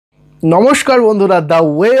নমস্কার বন্ধুরা, the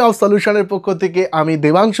way of সলিউশনের পক্ষ থেকে আমি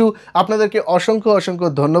দেবাংশু আপনাদেরকে অসংখ্য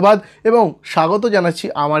ধন্যবাদ এবং স্বাগত জানাচ্ছি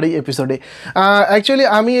আমার এই এপিসোডে। অ্যাকচুয়ালি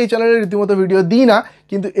আমি এই চ্যানেলে রীতিমতো ভিডিও দিই না,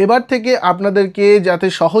 কিন্তু এবার থেকে আপনাদেরকে যাতে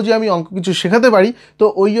সহজে আমি অঙ্ক কিছু শেখাতে পারি, তো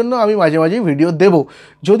ওই জন্য আমি মাঝে মাঝেই ভিডিও দেব।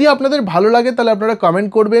 যদি আপনাদের ভালো লাগে তাহলে আপনারা কমেন্ট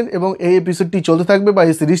করবেন এবং এই এপিসোডটি চলতে থাকবে বা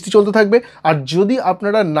এই সিরিজটি চলতে থাকবে। আর যদি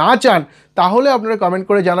আপনারা না চান তাহলে আপনারা কমেন্ট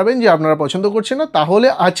করে জানাবেন যে আপনারা পছন্দ করছেন না, তাহলে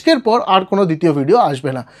আজকের পর আর কোনো দ্বিতীয় ভিডিও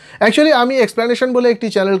আসবে না। অ্যাকচুয়ালি আমি এক্সপ্লেনেশন বলে একটি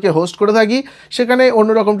চ্যানেলকে হোস্ট করে থাকি, সেখানে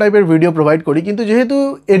অন্যরকম টাইপের ভিডিও প্রোভাইড করি, কিন্তু যেহেতু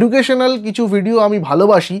এডুকেশনাল কিছু ভিডিও আমি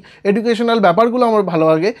ভালোবাসি, এডুকেশনাল ব্যাপারগুলো আমার ভালো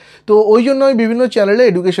লাগে, তো ওই জন্য আমি বিভিন্ন চ্যানেলে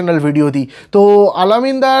এডুকেশনাল ভিডিও দিই। তো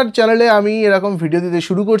আলামিনদার চ্যানেলে আমি এরকম ভিডিও দিতে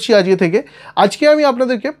শুরু করছি আজকে থেকে। আজকে আমি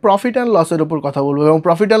আপনাদেরকে প্রফিট অ্যান্ড লসের ওপর কথা বলবো এবং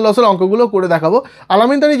প্রফিট অ্যান্ড লসের অঙ্কগুলো করে দেখাবো।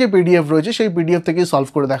 আলামিনদারই যে পিডিএফ রয়েছে সেই পিডিএফ থেকেই সলভ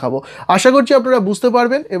করে দেখাবো। আশা করছি আপনারা বুঝতে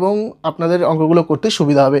পারবেন এবং আপনাদের অঙ্কগুলো করতে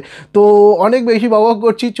সুবিধা হবে। তো অনেক বেশি বকবক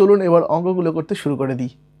করছি, চলুন এবার অঙ্কগুলো করতে শুরু করে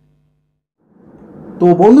দিই। তো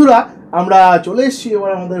বন্ধুরা, আমরা চলে এসেছি,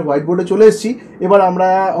 এবার আমাদের হোয়াইট বোর্ডে চলে এসেছি। এবার আমরা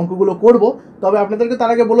অঙ্কগুলো করব। তবে আপনাদেরকে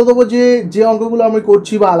তার আগে বলে দেবো যে যে অঙ্কগুলো আমি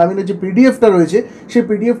করছি বা আলামিনের যে পিডিএফটা রয়েছে সেই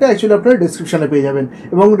পিডিএফটা অ্যাকচুয়ালি আপনারা ডেসক্রিপশানে পেয়ে যাবেন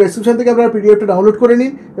এবং ডেসক্রিপশান থেকে আপনারা পিডিএফটা ডাউনলোড করে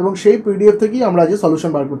নিন এবং সেই পিডিএফ থেকেই আমরা যে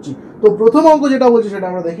সলিউশন বার করছি। তো প্রথম অঙ্ক যেটা বলছে সেটা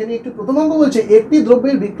আমরা দেখে নিই একটু। প্রথম অঙ্ক বলছে একটি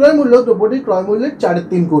দ্রব্যের বিক্রয় মূল্য দ্রব্যটির ক্রয় মূল্যের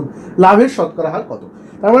 4/3 গুণ, লাভের শতকরা হার কত?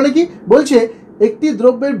 তার মানে কি বলছে, একটি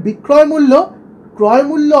দ্রব্যের বিক্রয় মূল্য ক্রয়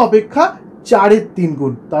মূল্য অপেক্ষা 4/3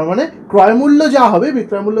 গুণ, তার মানে ক্রয় মূল্য যা হবে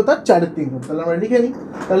বিক্রয় মূল্য তার 4/3 গুণ। তাহলে আমরা লিখে নিই।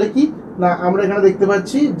 তাহলে কি না, আমরা এখানে দেখতে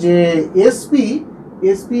পাচ্ছি যে SP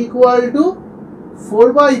equal to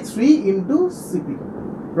 4/3 into CP,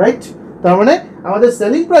 right? তার মানে আমাদের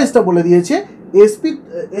সেলিং প্রাইসটা বলে দিয়েছে,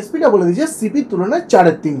 এসপিটা বলে দিয়েছে সিপির তুলনায়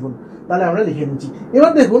 4/3 গুণ। তাহলে আমরা লিখে নিচ্ছি।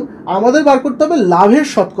 এবার দেখুন, আমাদের বার করতে হবে লাভের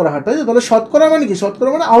শতকরা হার, তাই তো? তাহলে শতকরা মানে কি? শতকরা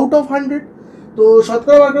মানে আউট অফ 100। তো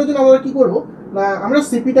শতকরা বার করার জন্য আমরা কি করবো না, আমরা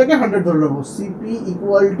সিপিটাকে 100 ধরে নেবো। সিপি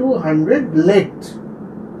ইকুয়াল টু 100, লেট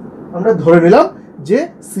আমরা ধরে নিলাম যে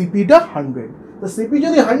সিপিটা 100। তো সিপি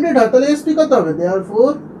যদি 100 হয় তাহলে এসপি কত হবে?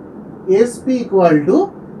 দেয়ারফর এসপি ইকুয়াল টু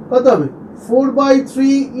কত হবে?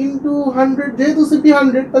 4/3 ইন্টু 100। যেহেতু সিপি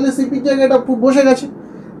 100 তাহলে সিপির জায়গাটা বসে গেছে।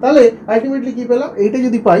 তাহলে আলটিমেটলি কি পেলাম? এইটা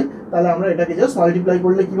যদি পাই তাহলে আমরা এটাকে জাস্ট মাল্টিপ্লাই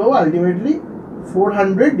করলে কি পাবো? Ultimately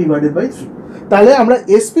 400 divided by 3। তাহলে আমরা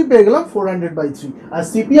এসপি পেয়ে গেলাম 400/3 আর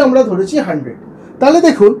সিপি আমরা ধরেছি 100। তাহলে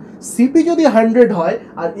দেখুন, সিপি যদি 100 হয়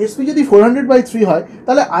আর এসপি যদি 400/3 হয়,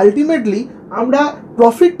 তাহলে আলটিমেটলি আমরা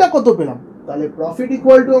প্রফিটটা কত পেলাম? তাহলে প্রফিট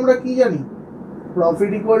ইকুয়াল টু আমরা কি জানি?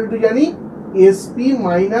 প্রফিট ইকুয়াল টু জানি এসপি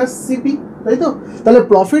মাইনাস সিপি, তাই তো? তাহলে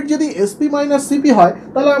প্রফিট যদি এসপি মাইনাস সিপি হয়,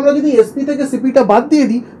 তাহলে আমরা যদি এসপি থেকে সিপিটা বাদ দিয়ে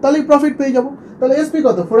দিই তাহলে প্রফিট পেয়ে যাব। তাহলে এসপি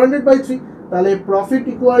কত? 400/3। তাহলে প্রফিট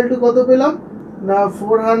ইকুয়াল টু কত পেলাম না?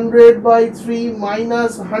 400/3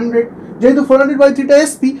 মাইনাস 100। যেহেতু 400/3টা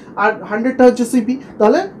এসপি আর 100টা হচ্ছে সিপি,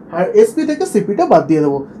 তাহলে এসপি থেকে সিপিটা বাদ দিয়ে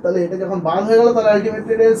দেবো। তাহলে এটা যখন বাদ হয়ে গেল তাহলে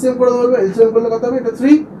আলটিমেটলি এটা এলসিএম করে দেবো। এলসিএম করলে কত হবে? এটা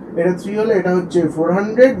 3, এটা 3 হলে এটা হচ্ছে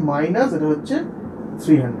 400 মাইনাস এটা হচ্ছে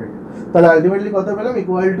 300। তাহলে আলটিমেটলি কত পেলাম?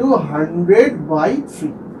 Equal to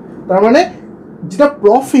 100/3। তার মানে যেটা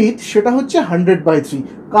প্রফিট সেটা হচ্ছে 100/3।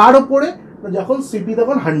 কার ওপরে? যখন সিপি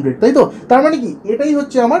তখন 100, তাই তো? তার মানে কি এটাই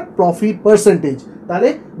হচ্ছে আমার প্রফিট পার্সেন্টেজ। তাহলে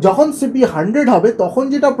যখন সিপি 100 হবে তখন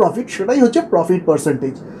যেটা প্রফিট সেটাই হচ্ছে প্রফিট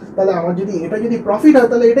পার্সেন্টেজ। তাহলে আমার যদি এটা যদি প্রফিট হয়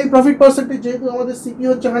তাহলে এটাই প্রফিট পার্সেন্টেজ, যেহেতু আমাদের সিপি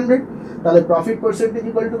হচ্ছে 100। তাহলে প্রফিট পার্সেন্টেজ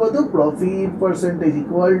ইকুয়াল টু কত? Profit percentage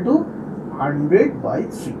equal to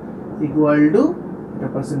 100/3 equal to, এটা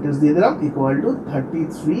পার্সেন্টেজ দিয়ে দিলাম, ইকুয়াল টু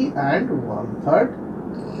 33 and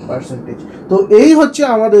 1/3%। তো এই হচ্ছে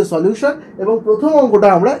আমাদের সলিউশন এবং প্রথম অঙ্কটা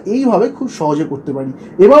আমরা এইভাবে খুব সহজে করতে পারি।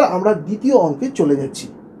 এবার আমরা দ্বিতীয় অঙ্কে চলে যাচ্ছি।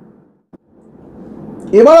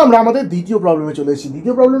 এবার আমরা আমাদের দ্বিতীয় প্রবলেমে চলে এসেছি।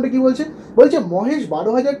 দ্বিতীয় প্রবলেমটা কি বলছে? বলছে মহেশ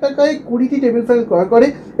 12,000 টাকায় 20টি টেবিল ফ্যান ক্রয় করে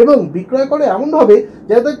এবং বিক্রয় করে এমনভাবে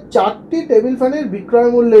যাতে 4টি টেবিল ফ্যানের বিক্রয়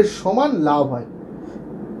মূল্যের সমান লাভ হয়।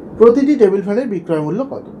 প্রতিটি টেবিল ফ্যানের বিক্রয় মূল্য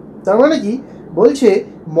কত? তার মানে কি বলছে,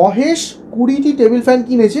 মহেশ 20টি টেবিল ফ্যান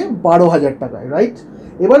কিনেছে 12,000 টাকায়, রাইট?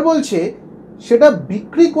 এবার বলছে সেটা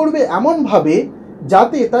বিক্রি করবে এমনভাবে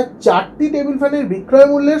যাতে তার 4টি টেবিল ফ্যানের বিক্রয়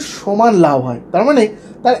মূল্যের সমান লাভ হয়। তার মানে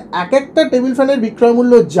তার এক একটা টেবিল ফ্যানের বিক্রয়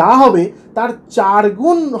মূল্য যা হবে তার 4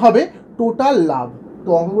 গুণ হবে টোটাল লাভ। তো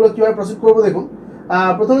অঙ্কগুলো কীভাবে প্রসিড করবো দেখুন।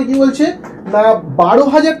 প্রথমে কি বলছে না,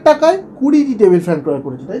 12,000 টাকায় 20টি টেবিল ফ্যান ক্রয়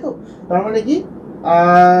করেছে, তাই তো? তার মানে কি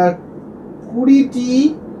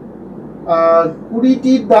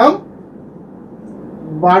 20টির দাম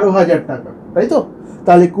 12,000 টাকা, তাই তো?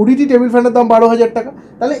 তাহলে 20টি টেবিল ফ্যানের দাম 12,000 টাকা।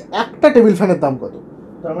 তাহলে একটা টেবিল ফ্যানের দাম কত?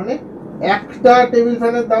 তার মানে একটা টেবিল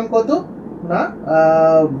ফ্যানের দাম কত না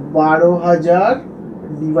 12,000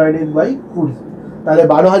 ডিভাইডেড বাই 20। তাহলে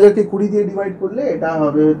 12,000কে 20 দিয়ে ডিভাইড করলে এটা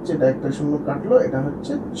হবে হচ্ছে, এটা একটা শূন্য কাটলো, এটা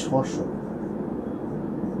হচ্ছে 600।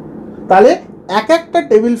 তাহলে এক একটা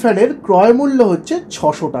টেবিল ফ্যানের ক্রয় মূল্য হচ্ছে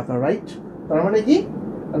 600 টাকা, রাইট? তার মানে কি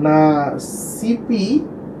না,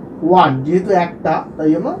 CP1 যেহেতু একটা, তাই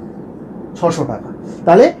জন্য 600 টাকা।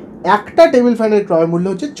 তাহলে একটা টেবিল ফ্যানের ক্রয় মূল্য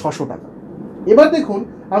হচ্ছে 600 টাকা। এবার দেখুন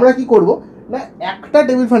আমরা কি করব না, একটা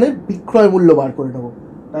টেবিল ফ্যানের বিক্রয় মূল্য বার করে নেব।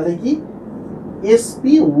 তাহলে কি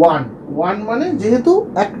SP1 মানে যেহেতু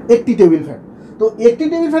একটি টেবিল ফ্যান, তো একটি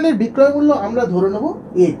টেবিল ফ্যানের বিক্রয় মূল্য আমরা ধরে নেব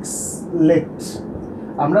X, লেট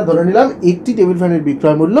আমরা ধরে নিলাম একটি টেবিল ফ্যানের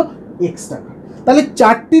বিক্রয় মূল্য X টাকা। তাহলে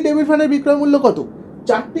চারটি টেবিল ফ্যানের বিক্রয় মূল্য কত?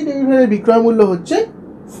 চারটি টেবিল ফ্যানের বিক্রয় মূল্য হচ্ছে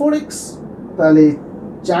 4X। তাহলে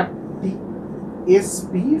চারটি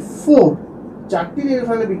SP4, চারটি টেবিল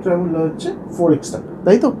ফ্যানের বিক্রয় মূল্য হচ্ছে 4X টাকা,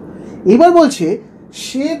 তাই তো? এবার বলছে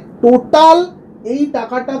সে টোটাল এই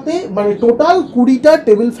টাকাটাতে মানে টোটাল 20টা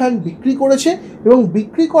টেবিল ফ্যান বিক্রি করেছে এবং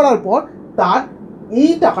বিক্রি করার পর তার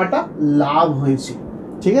এই টাকাটা লাভ হয়েছে,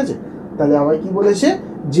 ঠিক আছে? তাহলে আমায় কি বলেছে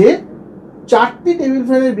যে চারটি টেবিল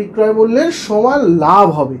ফ্যানের বিক্রয় মূল্যের সমান লাভ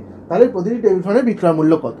হবে। তাহলে প্রতিটি টেবিল ফ্যানের বিক্রয়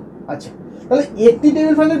মূল্য কত? আচ্ছা, তাহলে একটি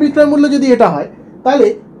টেবিল ফ্যানের বিক্রয় মূল্য যদি এটা হয়, তাহলে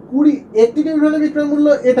একটি টেবিল ফ্যানের বিক্রয় মূল্য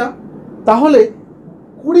এটা, তাহলে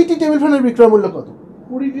 20টি টেবিল ফ্যানের বিক্রয় মূল্য কত?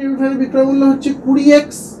 20টি টেবিল ফ্যানের বিক্রয় মূল্য হচ্ছে 20X।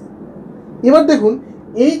 এবার দেখুন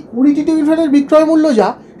এই 20টি টেবিল ফ্যানের বিক্রয় মূল্য যা,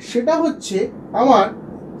 সেটা হচ্ছে আমার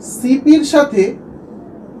সিপির সাথে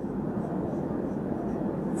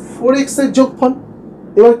 4X এর যোগফল।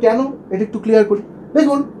 এবার কেন এটা একটু ক্লিয়ার করি।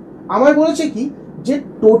 দেখুন আমার বলেছে কি যে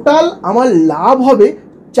টোটাল আমার লাভ হবে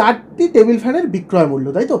চারটি টেবিল ফ্যানের বিক্রয় মূল্য,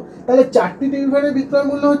 তাই তো? তাহলে চারটি টেবিল ফ্যানের বিক্রয়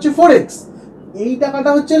মূল্য হচ্ছে 4X, এই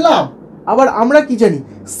টাকাটা হচ্ছে লাভ। আবার আমরা কি জানি,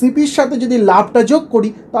 সিপির সাথে যদি লাভটা যোগ করি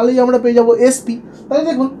তাহলেই আমরা পেয়ে যাব এসপি। তাহলে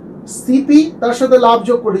দেখুন সিপি তার সাথে লাভ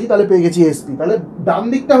যোগ করেছি, তাহলে পেয়ে গেছি এসপি। তাহলে ডান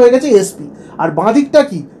দিকটা হয়ে গেছে এসপি, আর বাঁ দিকটা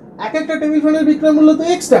কি, এক একটা টেবিল ফ্যানের বিক্রয় মূল্য তো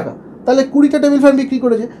X টাকা। তাহলে 20টা টেবিল ফ্যান বিক্রি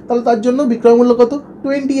করেছে, তাহলে তার জন্য বিক্রয় মূল্য কত?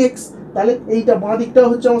 20X। তাহলে এইটা বাঁ দিকটা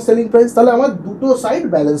হচ্ছে আমার সেলিং প্রাইস। তাহলে আমার দুটো সাইড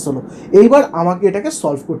ব্যালেন্স হলো। এইবার আমাকে এটাকে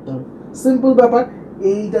সলভ করতে হবে, সিম্পল ব্যাপার।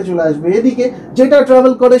 এইটা চলে আসবে এদিকে, যেটা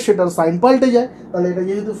ট্রাভেল করে সেটার সাইন পাল্টে যায়। তাহলে এটা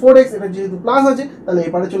যেহেতু 4X, এটা যেহেতু প্লাস আছে, তাহলে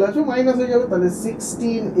এপারে চলে আসবে মাইনাস হয়ে যাবে। তাহলে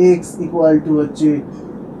 16X ইকুয়াল টু হচ্ছে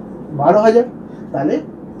 12,000। তাহলে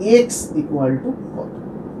X ইকুয়াল টু কত?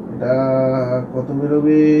 এটা কত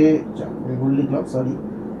বেরোবে, আমি ভুল লিখলাম, সরি,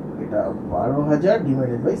 এটা 12,000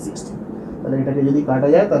 ডিভাইডেড বাই 16। তাহলে এটাকে যদি কাটা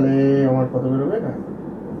যায় তাহলে আমার কত বেরোবে না,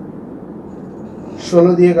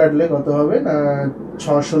 16 দিয়ে কাটলে কত হবে না,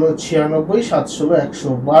 6 96, 7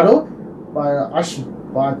 112, 80,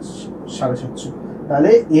 5 750।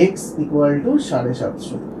 তাহলে X ইকুয়াল টু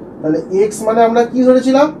 750। তাহলে X মানে আমরা কি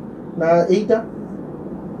ধরেছিলাম না, এইটা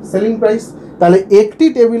সেলিং প্রাইস। তাহলে একটি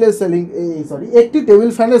টেবিলের একটি টেবিল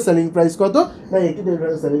ফ্যানের সেলিং প্রাইস কত না, একটি টেবিল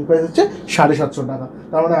ফ্যানের সেলিং প্রাইস হচ্ছে 750 টাকা।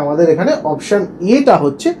 তার মানে আমাদের এখানে অপশন এটা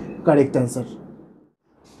হচ্ছে কারেক্ট অ্যান্সার।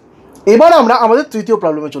 এবার আমরা আমাদের তৃতীয়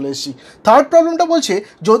প্রবলেমে চলে এসেছি। থার্ড প্রবলেমটা বলছে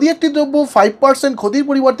যদি একটি দ্রব্য 5% ক্ষতির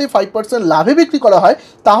পরিবর্তে 5% লাভে বিক্রি করা হয়,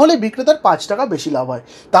 তাহলে বিক্রেতার 5 টাকা বেশি লাভ হয়।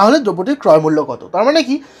 তাহলে দ্রব্যটির ক্রয় মূল্য কত? তার মানে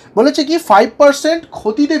কি বলেছে কি 5%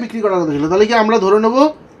 ক্ষতিতে বিক্রি করার কথা ছিল। তাহলে কি আমরা ধরে নেব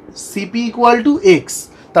সিপি ইকুয়াল টু এক্স,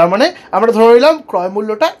 তার মানে আমরা ধরে নিলাম ক্রয়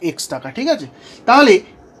মূল্যটা X টাকা, ঠিক আছে? তাহলে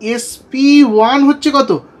SP1 হচ্ছে কত,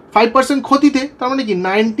 5% ক্ষতিতে, তার মানে কি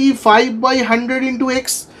 95/100 ইন্টু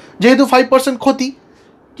এক্স, যেহেতু 5% ক্ষতি,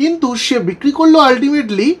 কিন্তু সে বিক্রি করলো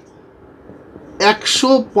আলটিমেটলি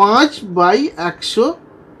 105/100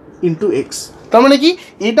 ইন্টু এক্স। তার মানে কি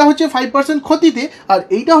এটা হচ্ছে 5% ক্ষতিতে আর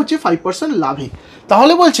এইটা হচ্ছে 5% লাভে।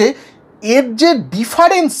 তাহলে বলছে এর যে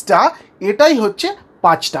ডিফারেন্সটা এটাই হচ্ছে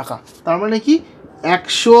 5 টাকা। তার মানে কি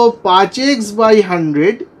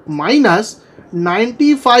 105x/100 মাইনাস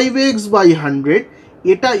 95x/100,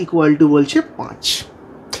 এটা ইকুয়াল টু বলছে 5।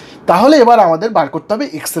 তাহলে এবার আমাদের বার করতে হবে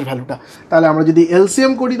এক্স এর ভ্যালুটা। তাহলে আমরা যদি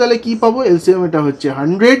এলসিএম করি তাহলে কি পাবো, এলসিএম এটা হচ্ছে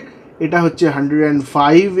 100, এটা হচ্ছে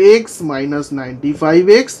 105x minus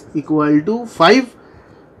 95x equal to 5।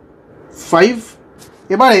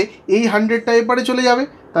 এবারে এই 100টা এবারে চলে যাবে,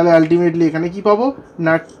 তাহলে আলটিমেটলি এখানে কি পাবো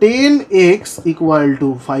না 10x ইকুয়াল টু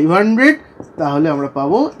 500। তাহলে আমরা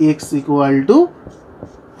পাবো x ইকুয়াল টু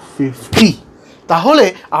 50। তাহলে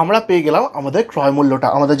আমরা পেয়ে গেলাম আমাদের ক্রয় মূল্যটা।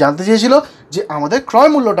 আমাদের জানতে চেয়েছিল যে আমাদের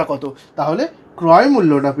ক্রয় মূল্যটা কত, তাহলে ক্রয়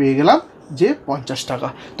মূল্যটা পেয়ে গেলাম যে 50 টাকা।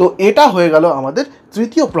 তো এটা হয়ে গেল আমাদের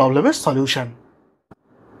তৃতীয় প্রবলেমের সলিউশন।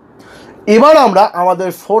 এবার আমরা আমাদের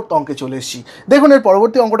ফোর্থ অঙ্কে চলে এসেছি। দেখুন এর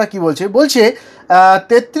পরবর্তী অঙ্কটা কি বলছে,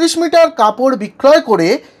 33 মিটার কাপড় বিক্রয় করে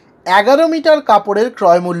 11 মিটার কাপড়ের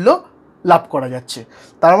ক্রয় মূল্য লাভ করা যাচ্ছে।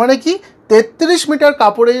 তার মানে কি 33 মিটার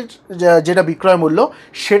কাপড়ের যেটা বিক্রয় মূল্য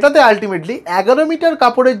সেটাতে আলটিমেটলি 11 মিটার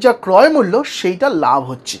কাপড়ের যা ক্রয় মূল্য সেইটা লাভ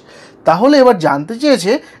হচ্ছে। তাহলে এবার জানতে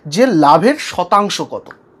চেয়েছে যে লাভের শতাংশ কত।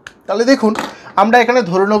 তাহলে দেখুন আমরা এখানে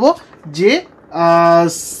ধরে নেব যে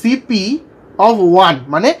সিপি অফ 1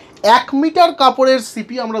 মানে 1 মিটার কাপড়ের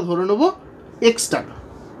সিপি আমরা ধরে নেব এক্স টাকা।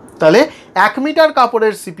 তাহলে 1 মিটার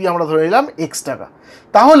কাপড়ের সিপি আমরা ধরে নিলাম এক্স টাকা।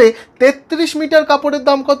 তাহলে 33 মিটার কাপড়ের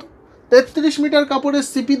দাম কত? 33 মিটার কাপড়ের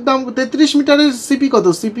সিপির দাম, 33 মিটারের সিপি কত?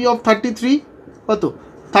 সিপি অফ 33 কত?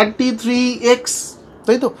 33x,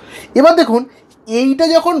 তাই তো? এবার দেখুন এইটা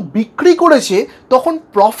যখন বিক্রি করেছে তখন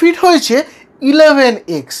প্রফিট হয়েছে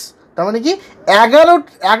 11x, তার মানে কি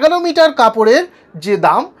 11 মিটার কাপড়ের যে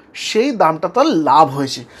দাম সেই দামটা তার লাভ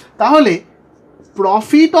হয়েছে। তাহলে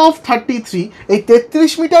প্রফিট অফ 33, এই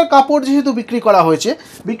 33 মিটার কাপড় যেহেতু বিক্রি করা হয়েছে,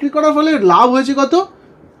 বিক্রি করার ফলে লাভ হয়েছে কত?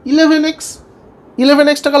 11x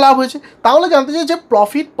টাকা লাভ হয়েছে। তাহলে জানতে চাই যে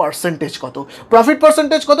প্রফিট পার্সেন্টেজ কত। প্রফিট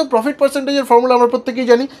পার্সেন্টেজ কত? প্রফিট পার্সেন্টেজের ফর্মুলা আমরা প্রত্যেকেই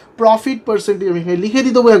জানি। প্রফিট পার্সেন্টেজ আমি লিখে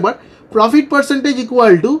দিয়ে দেবো একবার। Profit percentage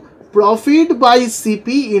equal to profit by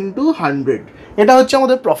CP into 100। এটা হচ্ছে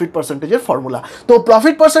আমাদের প্রফিট পার্সেন্টেজের ফর্মুলা। তো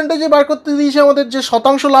প্রফিট পার্সেন্টেজে বার করতে দিয়েছে আমাদের যে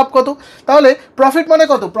শতাংশ লাভ কত। তাহলে প্রফিট মানে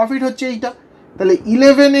কত? প্রফিট হচ্ছে এইটা। তাহলে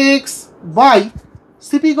 11x by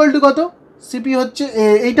CP equal to কত? সিপি হচ্ছে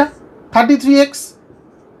এইটা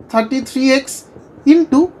 33x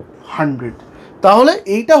ইন্টু 100। তাহলে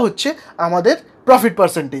এইটা হচ্ছে আমাদের প্রফিট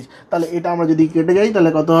পার্সেন্টেজ। তাহলে এটা আমরা যদি কেটে যাই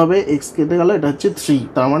তাহলে কত হবে? এক্স কেটে গেল, এটা হচ্ছে 3,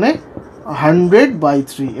 তার মানে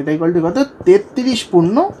 100/3, এটা ইকুয়াল টু কত?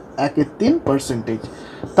 33.13%।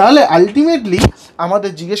 তাহলে আলটিমেটলি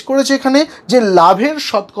আমাদের জিজ্ঞেস করেছে এখানে যে লাভের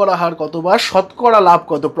শতকরা হার কত বা শতকরা লাভ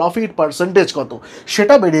কত, প্রফিট পার্সেন্টেজ কত,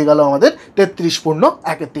 সেটা বেরিয়ে গেল আমাদের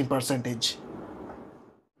 33.13%।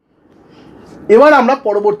 এবার আমরা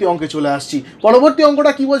পরবর্তী অঙ্কে চলে আসছি। পরবর্তী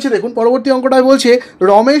অঙ্কটা কি বলছে দেখুন। পরবর্তী অঙ্কটায় বলছে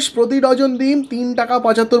রমেশ প্রতি ডজন ডিম 3 টাকা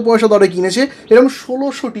 75 পয়সা দরে কিনেছে, এরকম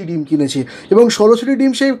 1600টি ডিম কিনেছে এবং 1600টি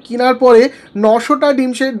ডিম সে কেনার পরে 900টা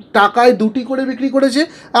ডিম সে টাকায় 2টি করে বিক্রি করেছে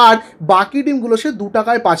আর বাকি ডিমগুলো সে 2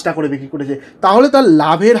 টাকায় 5টা করে বিক্রি করেছে। তাহলে তার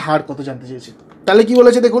লাভের হার কত জানতে চেয়েছে। তাহলে কি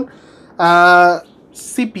বলেছে দেখুন,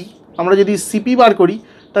 সিপি, আমরা যদি সিপি বার করি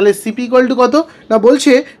তাহলে সিপি ইকুয়াল টু কত না,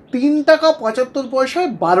 বলছে 3 টাকা 75 পয়সায়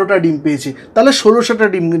 12টা ডিম পেয়েছে। তাহলে 1600টা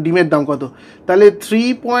ডিমের দাম কত? তাহলে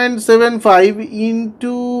 3.75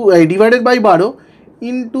 ইন্টু ডিভাইডেড বাই 12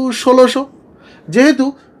 ইন্টু 1600। যেহেতু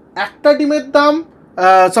একটা ডিমের দাম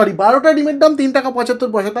 12টা ডিমের দাম 3 টাকা 75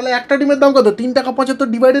 পয়সা, তাহলে একটা ডিমের দাম কত? 3 টাকা 75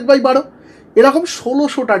 ডিভাইডেড বাই 12, এরকম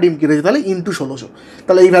 1600টা ডিম কিনেছে। তাহলে ইন্টু 1600।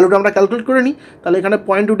 তাহলে এই ভ্যালুটা আমরা ক্যালকুলেট করে নিই। তাহলে এখানে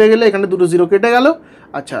পয়েন্ট উঠে গেলে এখানে দুটো জিরো কেটে গেল।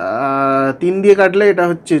 আচ্ছা, 3 দিয়ে কাটলে এটা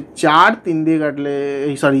হচ্ছে 4, 3 দিয়ে কাটলে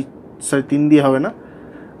সরি 3 দিয়ে হবে না,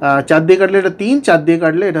 4 দিয়ে কাটলে এটা 3, 4 দিয়ে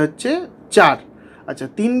কাটলে এটা হচ্ছে 4। আচ্ছা,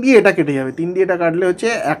 3 দিয়ে এটা কেটে যাবে, 3 দিয়ে এটা কাটলে হচ্ছে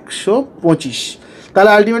 125। তাহলে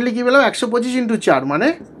আলটিমেটলি কী পেলাম? 125 ইন্টু 4 মানে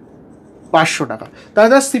 500 টাকা। তাহলে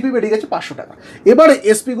তার সিপি বেরিয়ে গেছে 500 টাকা। এবারে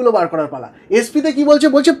এসপিগুলো বার করার পালা। এসপিতে কি বলছে?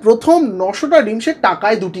 বলছে প্রথম 900টা ডিম সে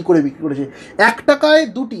টাকায় 2টি করে বিক্রি করেছে। 1 টাকায়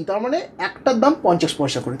 2টি, তার মানে একটার দাম 50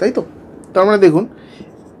 পয়সা করে, তাই তো? তার মানে দেখুন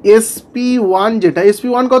SP1 যেটা,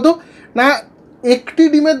 SP1 কত না, একটি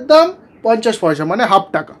ডিমের দাম 50 পয়সা মানে হাফ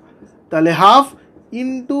টাকা। তাহলে হাফ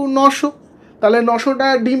ইন্টু 900, তাহলে 900টা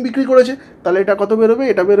ডিম বিক্রি করেছে। তাহলে এটা কত বেরোবে?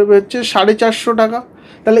 এটা বেরোবে হচ্ছে 450 টাকা।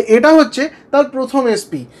 তাহলে এটা হচ্ছে তার প্রথম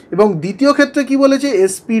এসপি। এবং দ্বিতীয় ক্ষেত্রে কি বলেছে?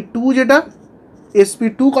 SP2 যেটা,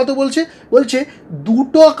 SP2 কত বলছে? বলছে 2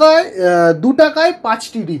 টাকায়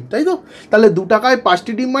 5টি ডিম, তাই তো? তাহলে 2 টাকায়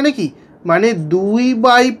 5টি ডিম মানে কি? মানে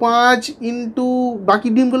 2/5 ইন্টু বাকি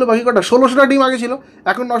ডিমগুলো, বাকি কটা 1600টা ডিম আগে ছিল,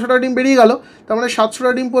 এখন 900টা ডিম বেরিয়ে গেল, তার মানে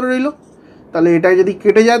 700টা ডিম পড়ে রইল। তাহলে এটাই যদি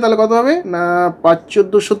কেটে যায় তাহলে কত হবে না, 5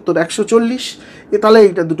 14 70 140। তাহলে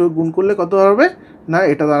এইটা দুটো গুণ করলে কত হবে না,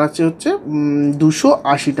 এটা দাঁড়াচ্ছে হচ্ছে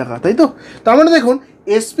 280 টাকা, তাই তো? তার মানে দেখুন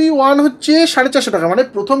SP1 হচ্ছে 450 টাকা, মানে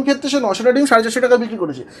প্রথম ক্ষেত্রে সে 900টা ডিম 450 টাকা বিক্রি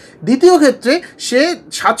করেছে, দ্বিতীয় ক্ষেত্রে সে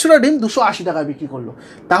 700টা ডিম 280 টাকা বিক্রি করলো।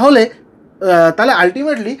 তাহলে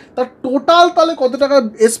আলটিমেটলি তার টোটাল তাহলে কত টাকা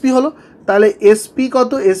এসপি হলো? তাহলে এসপি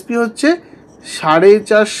কত? এসপি হচ্ছে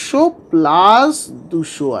 450 প্লাস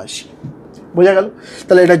 280, বোঝা গেল?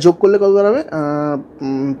 তাহলে এটা যোগ করলে কত দাঁড়াবে?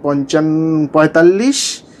 45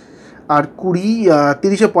 আর 20,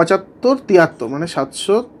 30 75 73 মানে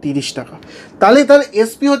 730 টাকা। তাহলে তার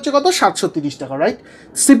এসপি হচ্ছে কত? 730 টাকা, রাইট?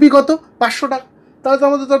 সিপি কত? 500 টাকা। তাহলে তো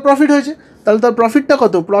আমাদের তার প্রফিট হয়েছে। তাহলে তার প্রফিটটা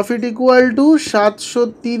কত? Profit equal to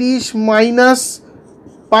 730 minus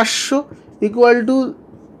 500 equal to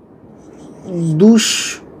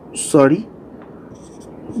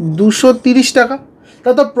 230 টাকা।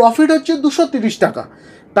 তাহলে তার প্রফিট হচ্ছে 230 টাকা।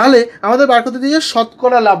 তাহলে আমাদের বার করতে দিয়েছে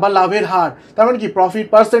শতকরা লাভ বা লাভের হার, তার মানে কি প্রফিট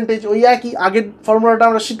পার্সেন্টেজ, ওই একই আগের ফর্মুলাটা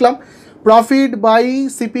আমরা শিখলাম। প্রফিট বাই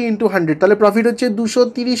সিপি ইন্টু 100, তাহলে প্রফিট হচ্ছে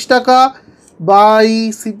 230 টাকা বাই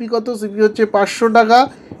সিপি কত, সিপি হচ্ছে 500 টাকা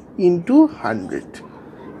ইন্টু 100,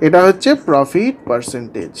 এটা হচ্ছে প্রফিট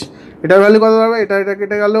পার্সেন্টেজ। এটার ভ্যালু কত হবে, এটা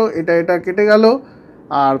কেটে গেল, এটা কেটে গেল,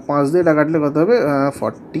 আর 5 দিয়ে এটা কাটলে কত হবে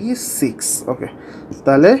 46। ওকে,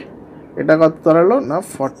 তাহলে এটা কত দাঁড়ালো না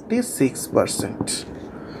 46%।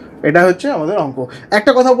 এটা হচ্ছে আমাদের অঙ্ক।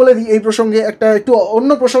 একটা কথা বলে দিই এই প্রসঙ্গে, একটু অন্য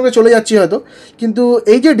প্রসঙ্গে চলে যাচ্ছি হয়তো, কিন্তু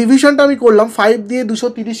এই যে ডিভিশনটা আমি করলাম 5 দিয়ে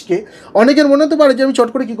 230কে, অনেকের মনে হতে পারে যে আমি চট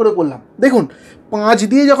করে কী করে করলাম। দেখুন, 5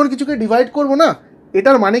 দিয়ে যখন কিছুকে ডিভাইড করবো না,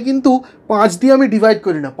 এটার মানে কিন্তু 5 দিয়ে আমি ডিভাইড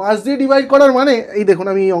করি না। 5 দিয়ে ডিভাইড করার মানে, এই দেখুন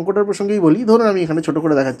আমি এই অঙ্কটার প্রসঙ্গেই বলি, ধরুন আমি এখানে ছোটো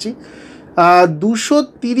করে দেখাচ্ছি,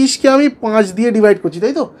 230কে আমি 5 দিয়ে ডিভাইড করছি,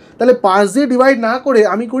 তাই তো? তাহলে 5 দিয়ে ডিভাইড না করে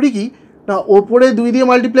আমি করি কি না, ওপরে 2 দিয়ে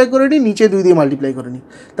মাল্টিপ্লাই করে নিই, নিচে 2 দিয়ে মাল্টিপ্লাই করে নিই।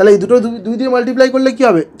 তাহলে এই দুটো 2 দিয়ে মাল্টিপ্লাই করলে কী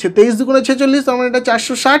হবে, 23 দুগুণে 46, তার মানে এটা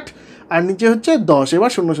 460, আর নিচে হচ্ছে 10, এবার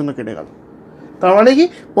 0 0 কেটে গেল। তার মানে কি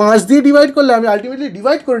 5 দিয়ে ডিভাইড করলে আমি আলটিমেটলি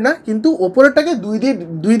ডিভাইড করি না, কিন্তু ওপরেরটাকে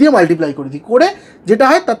 2 দিয়ে মাল্টিপ্লাই করে দিই, করে যেটা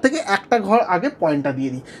হয় তার থেকে একটা ঘর আগে পয়েন্টটা দিয়ে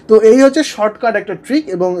দিই। তো এই হচ্ছে শর্টকাট একটা ট্রিক,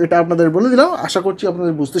 এবং এটা আপনাদের বলে দিলাম, আশা করছি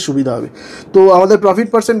আপনাদের বুঝতে সুবিধা হবে। তো আমাদের প্রফিট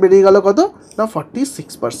পার্সেন্ট বেরিয়ে গেল কত না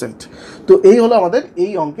 46%। তো এই হলো আমাদের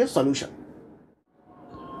এই অঙ্কের সলিউশন।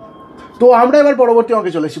 তো আমরা এবার পরবর্তী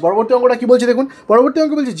অঙ্কে চলে এসেছি। পরবর্তী অঙ্কটা কী বলছে দেখুন, পরবর্তী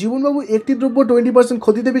অঙ্কে বলছে জীবনবাবু একটি দ্রব্য 20%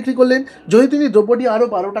 ক্ষতিতে বিক্রি করলেন। যদি তিনি দ্রব্যটি আরও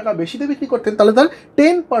 12 টাকা বেশিতে বিক্রি করতেন তাহলে তার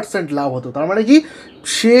 10% লাভ হতো। তার মানে কি,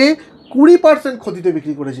 সে 20% ক্ষতিতে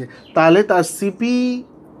বিক্রি করেছে, তাহলে তার সিপি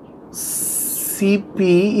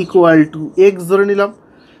ইকুয়াল টু এক্স ধরে নিলাম।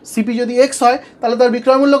 সিপি যদি এক্স হয় তাহলে তার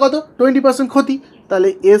বিক্রয় মূল্য কত, 20% ক্ষতি, তাহলে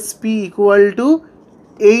SP equal to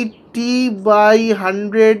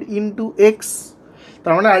 80/100 into x.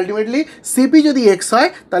 তার মানে আলটিমেটলি সিপি যদি এক্স হয়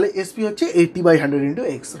তাহলে এসপি হচ্ছে 80/100 ইন্টু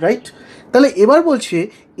এক্স, রাইট? তাহলে এবার বলছে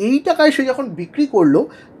এই টাকায় সে যখন বিক্রি করলো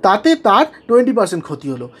তাতে তার 20% ক্ষতি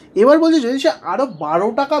হলো। এবার বলছে যদি সে আরও 12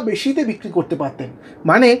 টাকা বেশিতে বিক্রি করতে পারতেন,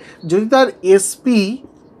 মানে যদি তার SP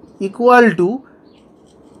equal to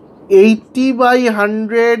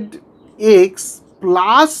 80/100 x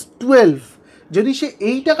plus 12, যদি সে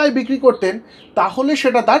এই টাকায় বিক্রি করতেন তাহলে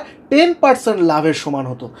সেটা তার 10% লাভের সমান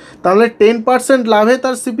হতো। তাহলে 10% লাভে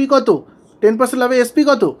তার সিপি কত, 10% লাভে এসপি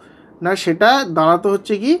কত না, সেটা দাঁড়াতে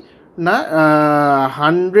হচ্ছে কি না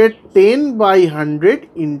 110/100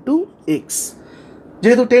 ইন্টু এক্স,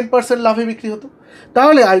 যেহেতু 10% লাভে বিক্রি হতো।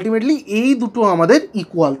 তাহলে আলটিমেটলি এই দুটো আমাদের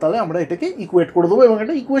ইকুয়াল, তাহলে আমরা এটাকে ইকুয়েট করে দেবো এবং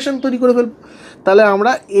একটা ইকুয়েশন তৈরি করে ফেলবো। তাহলে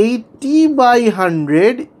আমরা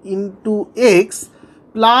 80/100 into x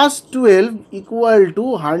plus 12 equal to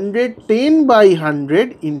 110/100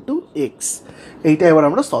 into x, এইটা এবার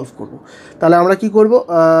আমরা সলভ করব। তাহলে আমরা কি করব,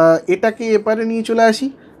 এটাকে এপারে নিয়ে চলে আসি,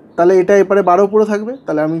 তাহলে এটা এপারে 12 পুরো থাকবে,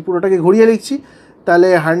 তাহলে আমি পুরোটাকে ঘুরিয়ে লিখছি। তাহলে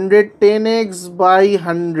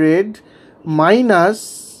 110x/100 minus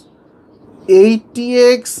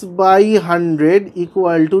 80x/100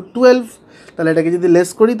 equal to 12। তাহলে এটাকে যদি লেস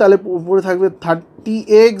করি তাহলে উপরে থাকবে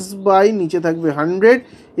 30x বাই নিচে থাকবে 100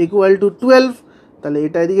 ইকুয়াল টু 12। তাহলে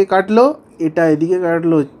এটা এদিকে কাটলো, এটা এদিকে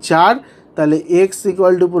কাটলো 4, তাহলে x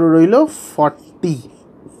ইকুয়াল টু পুরো রইল 40,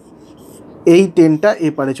 এই 10টা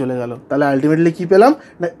এপারে চলে গেল। তাহলে আলটিমেটলি কী পেলাম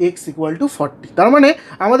না x ইকুয়াল টু 40। তার মানে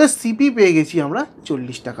আমাদের সিপি পেয়ে গেছি আমরা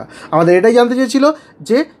 40 টাকা। আমাদের এটাই জানতে চেয়েছিল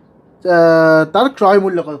যে তার ক্রয়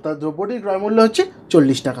মূল্য কত, তার দ্রব্যটির ক্রয় মূল্য হচ্ছে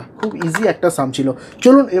 40 টাকা। খুব ইজি একটা সাম ছিল।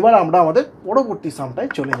 চলুন এবার আমরা আমাদের পরবর্তী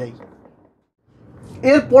সামটায় চলে যাই।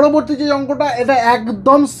 এর পরবর্তী যে অঙ্কটা, এটা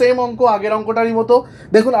একদম সেম অঙ্ক, আগের অঙ্কটারই মতো।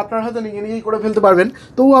 দেখুন আপনারা হয়তো নিজেই করে ফেলতে পারবেন,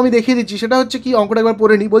 তবুও আমি দেখিয়ে দিচ্ছি। সেটা হচ্ছে কি, অঙ্কটা একবার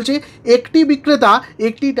পড়ে নিই। বলছে একটি বিক্রেতা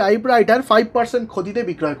একটি টাইপরাইটার 5% ক্ষতিতে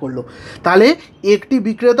বিক্রয় করলো। তাহলে একটি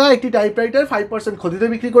বিক্রেতা একটি টাইপরাইটার 5% ক্ষতিতে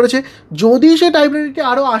বিক্রি করেছে। যদি সে টাইপরাইটারটি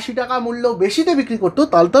আরও 80 টাকা মূল্য বেশিতে বিক্রি করতো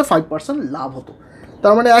তাহলে তার 5% লাভ হতো।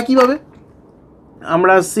 তার মানে একইভাবে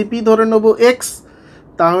আমরা সিপি ধরে নেব এক্স,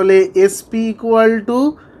 তাহলে এসপি ইকুয়াল টু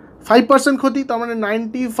 5% ক্ষতি, তার মানে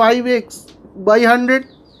 95x/100,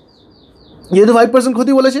 যেহেতু 5%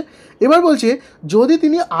 ক্ষতি বলেছে। এবার বলছে যদি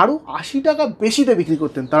তিনি আরও 80 টাকা বেশিতে বিক্রি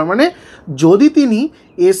করতেন, তার মানে যদি তিনি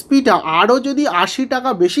এসপিটা আরও যদি 80 টাকা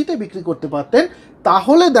বেশিতে বিক্রি করতে পারতেন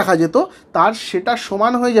তাহলে দেখা যেত তার সেটা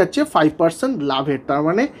সমান হয়ে যাচ্ছে 5% লাভের। তার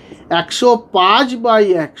মানে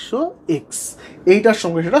 105/100x, এইটার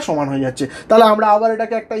সঙ্গে সেটা সমান হয়ে যাচ্ছে। তাহলে আমরা আবার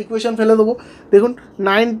এটাকে একটা ইকুয়েশন ফেলে দেবো। দেখুন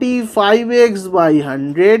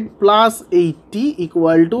 95x/100 plus 80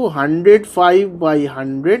 equal to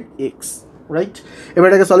 105/100x, right? এবার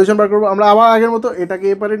এটাকে সলিউশন বার করবো। আমরা আবার আগের মতো এটাকে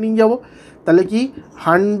এপারে নিয়ে যাব। তাহলে কি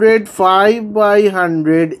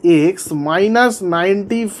 105/100x মাইনাস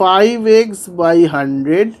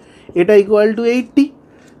 95x/100, এটা ইকুয়াল টু 80।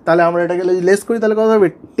 তাহলে আমরা এটাকে লেস করি তাহলে কত হবে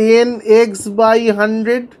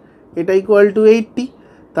 10x/100, এটা ইকুয়াল টু 80,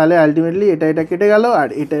 তাহলে আলটিমেটলি এটা কেটে গেল আর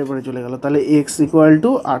এটা এরপরে চলে গেল, তাহলে এক্স ইকুয়াল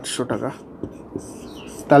টু 800 টাকা।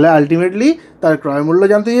 তাহলে আলটিমেটলি তার ক্রয় মূল্য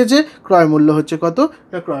জানতে চেয়েছে, ক্রয় মূল্য হচ্ছে কত,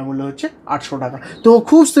 ক্রয় মূল্য হচ্ছে 800 টাকা। তো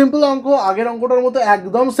খুব সিম্পল অঙ্ক, আগের অঙ্কটার মতো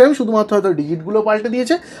একদম সেম, শুধুমাত্র হয়তো ডিজিটগুলো পাল্টে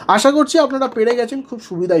দিয়েছে। আশা করছি আপনারা পেরে গেছেন, খুব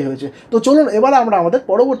সুবিধাই হয়েছে। তো চলুন এবার আমরা আমাদের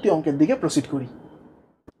পরবর্তী অঙ্কের দিকে প্রসিড করি।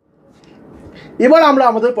 এবার আমরা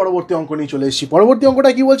আমাদের পরবর্তী অঙ্ক নিয়ে চলে এসেছি। পরবর্তী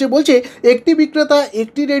অঙ্কটা কি বলছে, বলছে একটি বিক্রেতা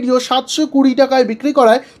একটি রেডিও 720 টাকায় বিক্রি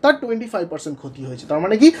করায় তার 25% ক্ষতি হয়েছে। তার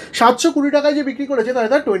মানে কি 720 টাকায় যে বিক্রি করেছে তাহলে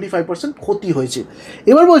তার 25% ক্ষতি হয়েছে।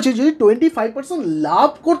 এবার বলছে যদি 25% লাভ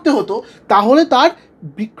করতে হতো তাহলে তার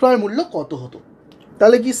বিক্রয় মূল্য কত হতো।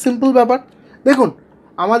 তাহলে কি সিম্পল ব্যাপার, দেখুন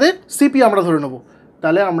আমাদের সিপি আমরা ধরে নেব।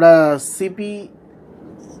 তাহলে আমরা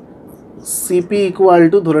সিপি ইকুয়াল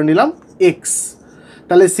টু ধরে নিলাম এক্স।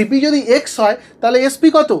 তাহলে সিপি যদি এক্স হয় তাহলে এসপি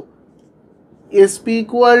কত, এসপি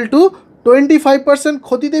ইকুয়াল টু 25%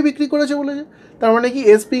 ক্ষতিতে বিক্রি করেছে বলেছে। তার মানে কি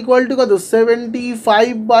এসপি ইকুয়াল টু কত,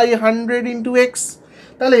 75/100 ইন্টু এক্স।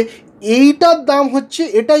 তাহলে এইটার দাম হচ্ছে,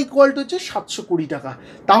 এটা ইকুয়াল টু হচ্ছে 720 টাকা।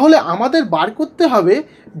 তাহলে আমাদের বার করতে হবে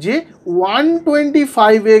যে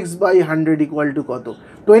 125x/100 ইকুয়াল টু কত,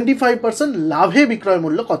 25% লাভে বিক্রয়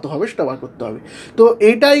মূল্য কত হবে সেটা বার করতে হবে। তো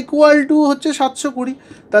এটা ইকুয়াল টু হচ্ছে 720,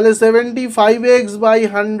 তাহলে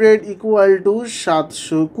 75x/100 ইকুয়াল টু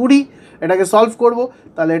 720। এটাকে সলভ করব,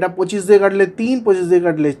 তাহলে এটা 25 দিয়ে কাটলে 3, 25 দিয়ে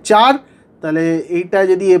কাটলে 4, তাহলে এইটা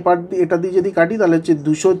যদি এটা দিয়ে যদি কাটি তাহলে হচ্ছে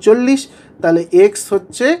 240, তাহলে এক্স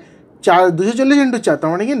হচ্ছে 240 ইন্টু 4, তার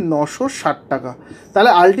মানে কি 960 টাকা।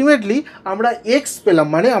 তাহলে আলটিমেটলি আমরা এক্স পেলাম,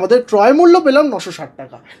 মানে আমাদের ক্রয় মূল্য পেলাম 960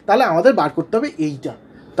 টাকা। তাহলে আমাদের বার করতে হবে এইটা।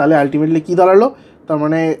 তাহলে আলটিমেটলি কী দাঁড়ালো, তার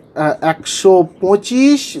মানে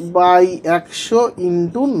 125/100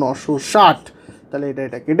 ইন্টু 960। তাহলে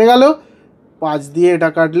এটা কেটে গেল, 5 দিয়ে এটা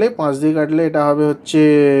কাটলে, 5 দিয়ে কাটলে এটা হবে হচ্ছে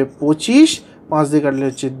 25, 5 দিয়ে কাটলে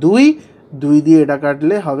হচ্ছে 2, 2 দিয়ে এটা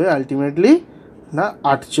কাটলে হবে আলটিমেটলি না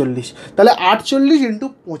 48। তাহলে 48 ইন্টু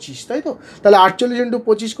 25, তাই তো। তাহলে 48 ইন্টু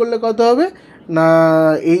 25 করলে কত হবে না,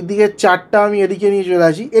 এই দিকে 4টা আমি এদিকে নিয়ে চলে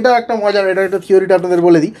আসি। এটাও একটা মজার, এটা একটা থিওরিটা আপনাদের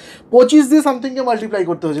বলে দিই। 25 দিয়ে সামথিংকে মাল্টিপ্লাই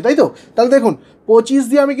করতে হচ্ছে, তাই তো। তাহলে দেখুন 25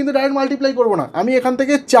 দিয়ে আমি কিন্তু ডাইরেক্ট মাল্টিপ্লাই করবো না, আমি এখান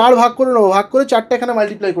থেকে 4 ভাগ করে নেবো, ভাগ করে 4টা এখানে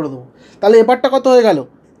মাল্টিপ্লাই করে দেবো। তাহলে এপারটা কত হয়ে গেল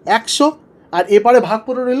 100, আর এপারে ভাগ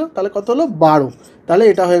করে নিল, তাহলে কত হলো 12, তাহলে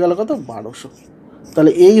এটা হয়ে গেল কত 1200।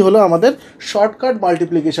 তাহলে এই হলো আমাদের শর্টকাট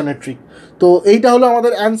মাল্টিপ্লিকেশনের ট্রিক। তো এইটা হলো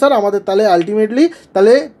আমাদের অ্যান্সার আমাদের। তাহলে আলটিমেটলি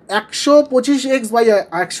তাহলে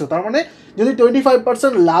 125x/100, তার মানে যদি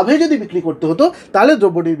 25% লাভে যদি বিক্রি করতে হতো তাহলে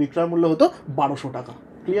দ্রব্যটির বিক্রয় মূল্য হতো 1200 টাকা।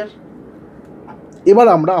 ক্লিয়ার? এবার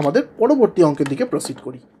আমরা আমাদের পরবর্তী অঙ্কের দিকে প্রসিড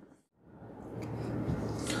করি।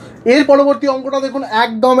 এর পরবর্তী অঙ্কটা দেখুন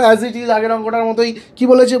একদম অ্যাজ ইট ইজ আগের অঙ্কটার মতোই। কি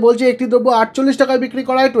বলেছে, বলছে একটি দ্রব্য 48 টাকায় বিক্রি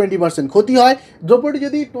করায় 20% ক্ষতি হয়, দ্রব্যটি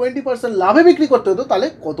যদি 20% লাভে বিক্রি করতে হতো তাহলে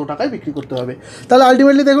কত টাকায় বিক্রি করতে হবে। তাহলে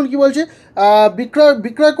আলটিমেটলি দেখুন কি বলছে,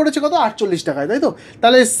 বিক্রয় করেছে কত 48 টাকায়, তাই তো।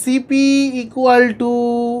 তাহলে সিপি ইকুয়াল টু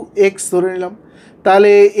এক্স ধরে নিলাম।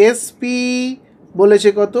 তাহলে এসপি বলেছে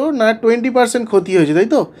কত না 20% ক্ষতি হয়েছে, তাই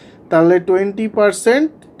তো। তাহলে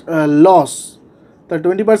 20% লস, তা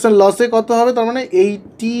 20% লসে কত হবে, তার মানে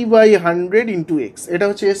 80/100 ইন্টু এক্স, এটা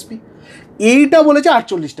হচ্ছে এসপি। এইটা বলেছে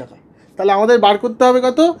 48 টাকা। তাহলে আমাদের বার করতে হবে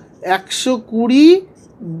কত,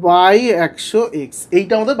 120/100 এক্স,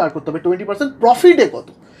 এইটা আমাদের বার করতে হবে 20% প্রফিটে কত।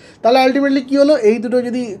 তাহলে আলটিমেটলি কী হলো, এই দুটো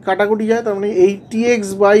যদি কাটাকুটি যায় তার মানে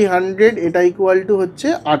 80x/100 এটা ইকুয়াল টু হচ্ছে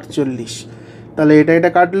 48। তাহলে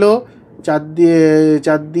এটা কাটলো 4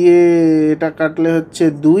 দিয়ে এটা কাটলে হচ্ছে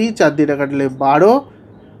 2, 4 দিয়ে এটা কাটলে 12,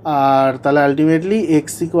 আর তাহলে আলটিমেটলি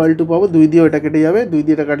এক্স ইকুয়াল টু পাবো, 2 দিয়ে ওটা কেটে যাবে, 2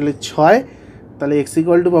 দিয়ে এটা কাটলে 6, তাহলে এক্স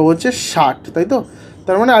ইকুয়াল টু পাবো হচ্ছে 60, তাই তো।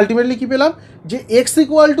 তার মানে আলটিমেটলি কী পেলাম যে এক্স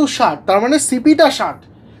ইকুয়াল টু 60, তার মানে সিপিটা 60।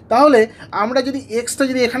 তাহলে আমরা যদি এক্সটা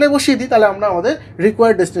যদি এখানে বসিয়ে দিই তাহলে আমরা আমাদের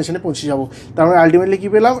রিকোয়ার্ড ডেস্টিনেশনে পৌঁছে যাবো। তার মানে আলটিমেটলি কী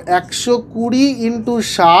পেলাম 120 ইন্টু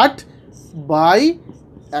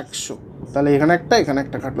 60/100। তাহলে এখানে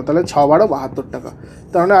একটা কাটলো, তাহলে 6 12 72 টাকা।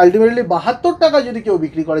 তার মানে আলটিমেটলি 72 টাকা যদি কেউ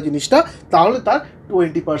বিক্রি করে জিনিসটা তাহলে তার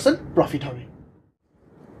 20% প্রফিট হবে।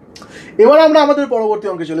 এবার আমরা আমাদের পরবর্তী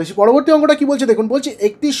অঙ্কে চলে এসেছি। পরবর্তী অঙ্কটা কি বলছে দেখুন, বলছে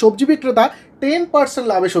একটি সবজি বিক্রেতা 10%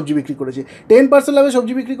 লাভে সবজি বিক্রি করেছে, 10% লাভে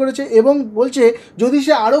সবজি বিক্রি করেছে এবং বলছে যদি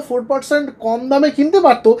সে আরও 4% কম দামে কিনতে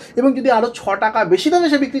পারতো এবং যদি আরও 6 টাকা বেশি দামে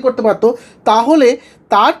সে বিক্রি করতে পারতো তাহলে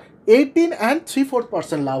তার 18 and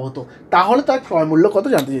 3/4% লাভ হতো। তাহলে তার ক্রয় মূল্য কত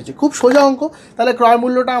জানতে চেয়েছে। খুব সোজা অঙ্ক। তাহলে ক্রয়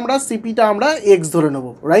মূল্যটা আমরা সিপিটা আমরা এক্স ধরে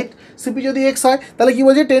নেবো, রাইট। সিপি যদি এক্স হয় তাহলে কী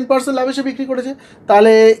বলছে 10% লাভে সে বিক্রি করেছে,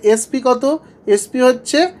 তাহলে এসপি কত, এসপি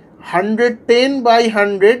হচ্ছে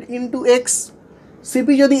 110/100 ইন্টু এক্স।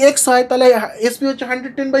 সিপি যদি এক্স হয় তাহলে এসপি হচ্ছে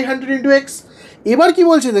 110/100 ইন্টু এক্স। এবার কি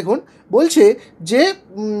বলছে দেখুন, বলছে যে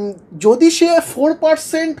যদি সে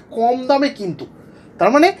 4% কম দামে কিনতো, তার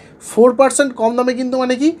মানে 4% কম দামে কিনতো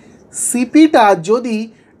মানে কি, সিপিটা যদি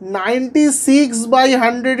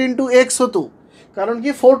 96/100 ইন্টু এক্স হতো, কারণ কি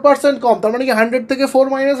 4% কম, তার মানে কি 100 থেকে 4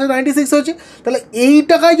 মাইনাস 96 হচ্ছে, তাহলে এই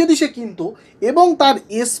টাকায় যদি সে কিনতো এবং তার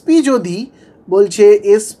এসপি যদি বলছে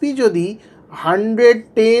এসপি যদি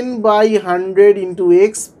 110/100 ইন্টু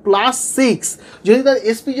এক্স প্লাস 6, যদি তার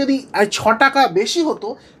এসপি যদি 6 টাকা বেশি হতো,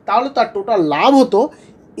 তাহলে তার টোটাল লাভ হতো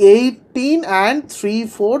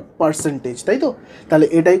 18.34%, তাই তো? তাহলে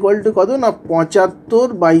এটা ইকুয়াল টু কত না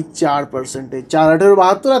 75/4%, 4×18 =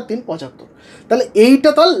 72 আর 3 75, তাহলে এইটা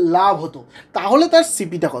তার লাভ হতো। তাহলে তার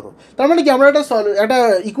সিপিটা কত? তার মানে কি আমরা একটা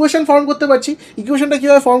ইকুয়েশন ফর্ম করতে পারছি। ইকুয়েশনটা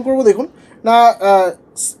কীভাবে ফর্ম করবো দেখুন না,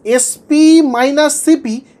 SP minus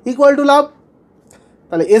CP equal to লাভ।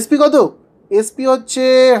 তাহলে এসপি কত? এসপি হচ্ছে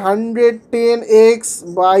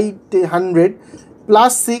 110x/100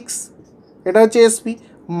 প্লাস 6, এটা হচ্ছে এসপি,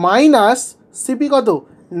 মাইনাস সিপি কত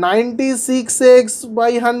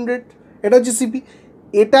 96x/100, এটা হচ্ছে সিপি।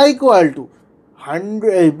 এটা equal to 100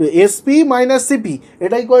 SP minus CP,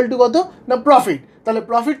 এটা ইকুয়াল টু কত না প্রফিট। তাহলে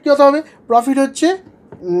প্রফিট কত হবে? প্রফিট হচ্ছে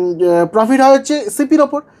সিপির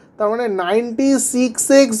ওপর, তার মানে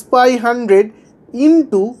 96x/100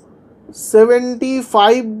 ইন্টু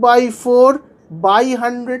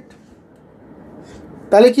 75/4/100,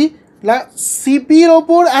 তাহলে কি না সিপির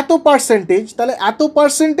ওপর এত পার্সেন্টেজ, তাহলে এত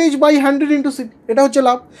পার্সেন্টেজ বাই 100 ইন্টু সিপি, এটা হচ্ছে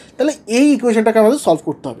লাভ। তাহলে এই ইকুয়েশনটাকে আমাদের সলভ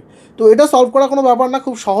করতে হবে। তো এটা সলভ করা কোনো ব্যাপার না,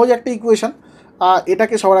 খুব সহজ একটা ইকুয়েশন।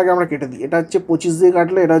 এটাকে সবার আগে আমরা কেটে দিই, এটা হচ্ছে 25 দিয়ে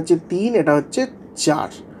কাটলে এটা হচ্ছে 3, এটা হচ্ছে 4,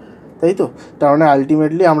 তাই তো? তার মানে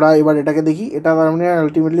আলটিমেটলি আমরা এবার এটাকে দেখি, এটা তার মানে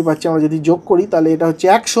আলটিমেটলি পাচ্ছি আমরা যদি যোগ করি তাহলে এটা হচ্ছে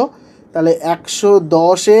 100, তাহলে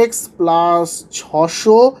 110x প্লাস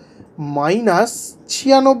 600 মাইনাস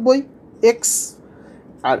 96x,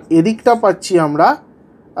 আর এদিকটা পাচ্ছি আমরা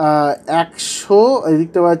 100,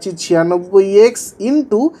 এদিকটা পাচ্ছি 96x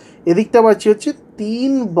ইন্টু এদিকটা পাচ্ছি হচ্ছে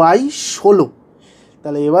 3/16।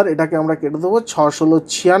 তাহলে এবার এটাকে আমরা কেটে দেবো, 6×16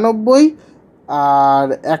 = 96, আর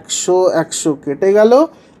 100 কেটে গেল।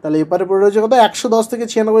 তাহলে এবারে পড়ে রয়েছে কত? 110 থেকে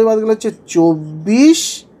 96 বাদ গেলে হচ্ছে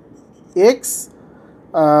 24x,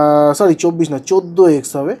 সরি 24 না 14x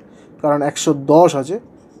হবে, কারণ 110 আছে।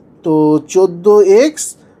 তো 14x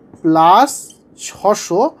প্লাস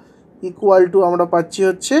 600 ইকুয়াল টু আমরা পাচ্ছি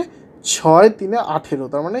হচ্ছে 6×3 = 18,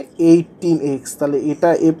 তার মানে 18x। তাহলে এটা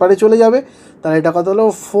এপারে চলে যাবে, তাহলে এটা কত হলো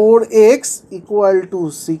 4x ইকুয়াল টু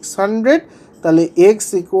 600, তাহলে x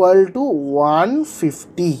ইকুয়াল টু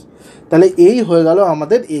 150। তাহলে এই হয়ে গেল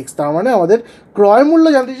আমাদের x, তার মানে আমাদের ক্রয় মূল্য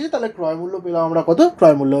জানতে চাই, তাহলে ক্রয় মূল্য পেলাম আমরা কত?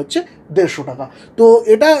 ক্রয় মূল্য হচ্ছে 150 টাকা। তো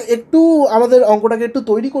এটা একটু আমাদের অঙ্কটাকে একটু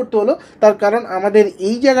তৈরি করতে হলো, তার কারণ আমাদের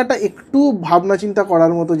এই জায়গাটা একটু ভাবনা চিন্তা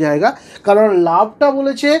করার মতো জায়গা, কারণ লাভটা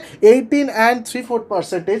বলেছে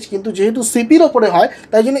 18.34%, কিন্তু যেহেতু সিপির ওপরে হয়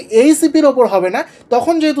তাই জন্য এই সিপির ওপর হবে না,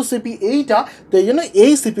 তখন যেহেতু সিপি এইটা, তো এই জন্য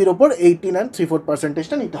এই সিপির ওপর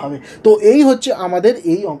 18.34%টা নিতে হবে। তো এই হচ্ছে আমাদের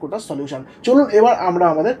এই অঙ্কটার সলিউশন। চলুন এবার আমরা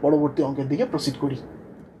আমাদের পরবর্তী অঙ্কের দিকে প্রসিড করি।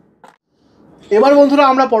 এবার বন্ধুরা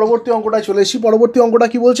আমরা পরবর্তী অঙ্কটায় চলে এসেছি। পরবর্তী অঙ্কটা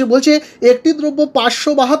কি বলছে? বলছে একটি দ্রব্য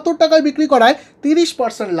 572 টাকায় বিক্রি করায়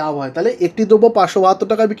 30% লাভ হয়। তাহলে একটি দ্রব্য 572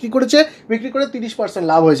 টাকায় বিক্রি করে 30%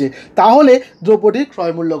 লাভ হয়েছে, তাহলে দ্রব্যটির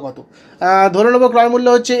ক্রয় মূল্য কত? ধরে নেব ক্রয় মূল্য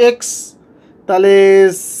হচ্ছে এক্স, তাহলে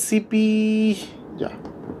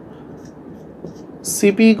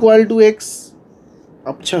সিপি ইকুয়াল টু এক্স,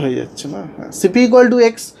 আচ্ছা হয়ে যাচ্ছে না, হ্যাঁ সিপি ইকুয়াল টু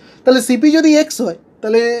এক্স। তাহলে সিপি যদি এক্স হয়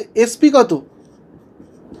তাহলে এসপি কত?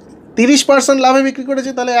 30% লাভে বিক্রি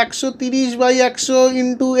করেছে, তাহলে 130/100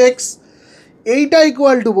 ইন্টু এক্স, এইটা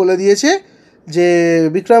ইকুয়াল টু বলে দিয়েছে যে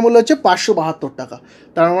বিক্রয় মূল্য হচ্ছে 572 টাকা,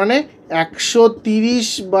 তার মানে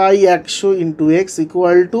 130/100 ইন্টু এক্স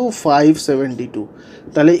ইকুয়াল টু 572।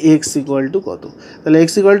 তাহলে এক্স ইকুয়াল টু কত? তাহলে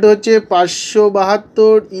এক্স ইকুয়াল টু হচ্ছে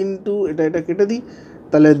 572 ইন্টু এটা কেটে দিই,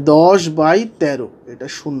 তাহলে 10/13, এটা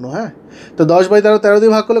 0, হ্যাঁ। তো 10/13, 13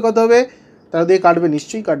 দিয়ে ভাগ করলে কত হবে? 13 দিয়ে কাটবে,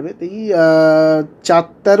 নিশ্চয়ই কাটবে, দেখি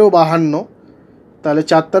 4×13 = 52, তাহলে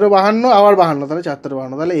 4×13 = 52, আবার 52, তাহলে 4×13 =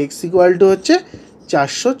 52, তাহলে এক্স ইকুয়াল টু হচ্ছে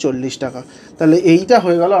 440 টাকা। তাহলে এইটা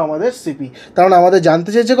হয়ে গেল আমাদের সিপি। কারণ আমাদের জানতে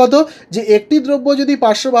চাইছে কত? যে একটি দ্রব্য যদি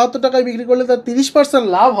 572 টাকায় বিক্রি করলে তার 30%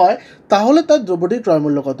 লাভ হয়, তাহলে তার দ্রব্যটির ক্রয়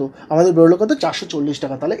মূল্য কত? আমাদের বেরোলো কত? 440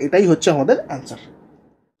 টাকা। তাহলে এটাই হচ্ছে আমাদের অ্যান্সার।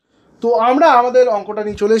 তো আমরা আমাদের অঙ্কটা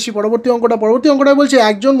নিয়ে চলে এসেছি পরবর্তী অঙ্কটা বলছে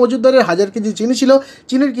একজন মজুতদারের 1000 কেজি চিনি ছিল,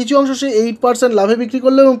 চিনির কিছু অংশ সে 8% লাভে বিক্রি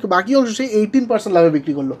করলো এবং বাকি অংশ সে 18% লাভে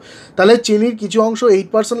বিক্রি করলো। তাহলে চিনির কিছু অংশ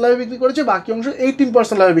 8% লাভে বিক্রি করেছে, বাকি অংশ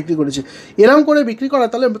 18% লাভে বিক্রি করেছে। এরকম করে বিক্রি করা,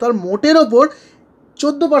 তাহলে তার মোটের ওপর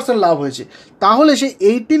 14% লাভ হয়েছে, তাহলে সে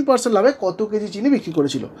 18% লাভে কত কেজি চিনি বিক্রি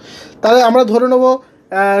করেছিল? তাহলে আমরা ধরে নেব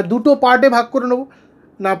দুটো পার্টে ভাগ করে নেবো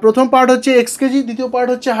না, প্রথম পার্ট হচ্ছে এক্স কেজি, দ্বিতীয় পার্ট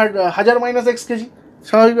হচ্ছে 1000 মাইনাস এক্স কেজি,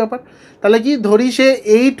 স্বাভাবিক ব্যাপার। তাহলে কি ধরি সে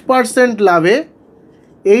 8% লাভে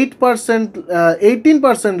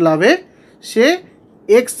 18% লাভে সে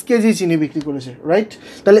এক্স কেজি চিনি বিক্রি করেছে, রাইট?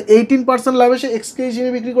 তাহলে 18% লাভে সে এক্স কেজি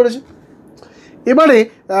চিনি বিক্রি করেছে। এবারে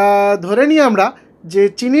ধরে নিই আমরা যে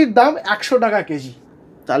চিনির দাম 100 টাকা কেজি।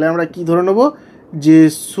 তাহলে আমরা কি ধরে নেব যে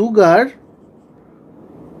সুগার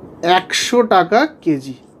 100 টাকা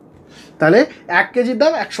কেজি, তাহলে 1 কেজির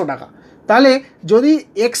দাম 100 টাকা। তাহলে যদি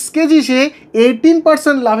এক্স কেজি সে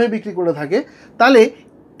 18% লাভে বিক্রি করে থাকে, তাহলে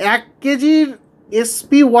 1 কেজির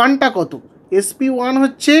SP1টা কত? SP1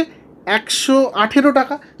 হচ্ছে 118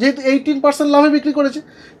 টাকা, যেহেতু 18% লাভে বিক্রি করেছে।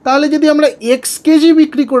 তাহলে যদি আমরা এক্স কেজি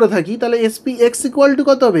বিক্রি করে থাকি, তাহলে SP(x)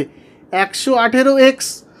 কত হবে? 118x।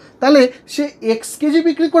 তাহলে সে এক্স কেজি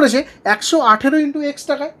বিক্রি করেছে 118 ইন্টু এক্স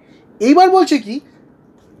টাকায়। এইবার বলছে কি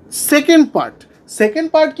সেকেন্ড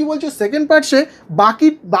পার্ট কি বলছে? সেকেন্ড পার্ট সে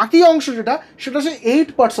বাকি অংশ যেটা, সেটা সে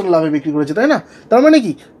 8% লাভে বিক্রি করেছে, তাই না? তার মানে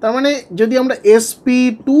কি? তার মানে যদি আমরা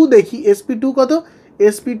SP2 দেখি, SP2 কত?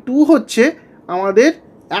 SP2 হচ্ছে আমাদের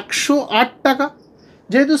 108 টাকা।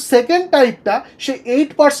 যেহেতু সেকেন্ড টাইপটা সে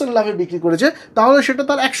 8% লাভে বিক্রি করেছে, তাহলে সেটা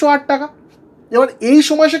তার 108 টাকা। এবার এই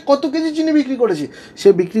সময় সে কত কেজি চিনি বিক্রি করেছে? সে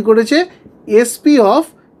বিক্রি করেছে SP অফ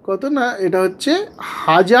কত না, এটা হচ্ছে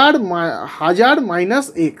 1000 মাইনাস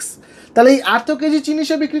এক্স। তাহলে এই এত কেজি চিনি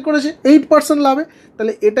সে বিক্রি করেছে 8% লাভে।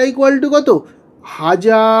 তাহলে এটা ইকুয়াল টু কত?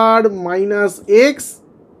 1000 মাইনাস এক্স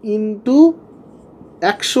ইন্টু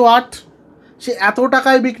 108। সে এত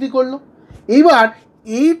টাকায় বিক্রি করলো। এইবার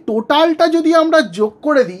এই টোটালটা যদি আমরা যোগ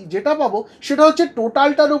করে দিই, যেটা পাবো সেটা হচ্ছে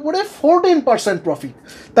টোটালটার উপরে 14% প্রফিট।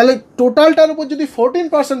 তাহলে টোটালটার উপর যদি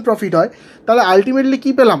 14% প্রফিট হয়, তাহলে আলটিমেটলি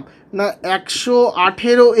কী পেলাম না,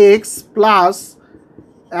 118x plus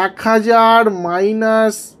 1000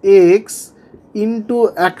 minus x into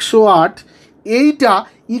 108, এইটা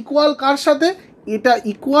ইকুয়াল কার সাথে? এটা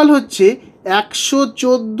ইকুয়াল হচ্ছে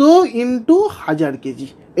 114 ইন্টু 1000 কেজি,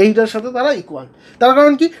 এইটার সাথে তারা ইকুয়াল। তার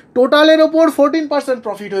কারণ কি? টোটালের ওপর 14%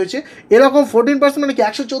 প্রফিট হয়েছে। এরকম 14% মানে কি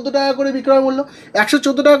 114 টাকা করে বিক্রয় মূল্য।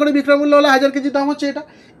 114 টাকা করে বিক্রয় মূল্য হলে 1000 কেজির দাম হচ্ছে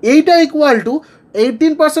এইটা ইকুয়াল টু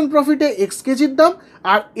 18% প্রফিটে এক্স কেজির দাম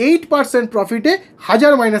আর 8% প্রফিটে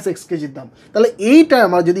 1000 মাইনাস এক্স কেজির দাম। তাহলে এইটা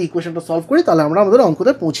আমরা যদি ইকুয়েশনটা সলভ করি, তাহলে আমরা আমাদের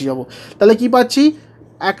অঙ্কতে পৌঁছে যাব। তাহলে কি পাচ্ছি?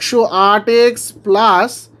 108x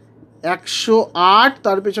প্লাস 108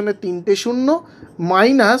 তার পেছনে 3টে শূন্য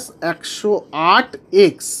মাইনাস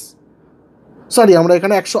 108x, সরি আমরা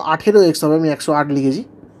এখানে 118x হবে, আমি 108 লিখেছি।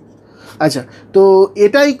 আচ্ছা, তো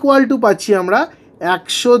এটা ইকুয়াল টু পাচ্ছি আমরা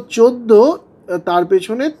 114 তার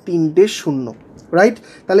পেছনে 3টে শূন্য, রাইট?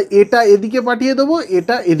 তাহলে এটা এদিকে পাঠিয়ে দেবো,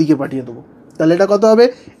 এটা এদিকে পাঠিয়ে দেবো। তাহলে এটা কত হবে?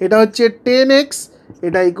 এটা হচ্ছে 10x,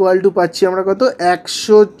 এটা ইকুয়াল টু পাচ্ছি আমরা কত?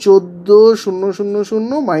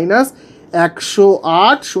 114,000 মাইনাস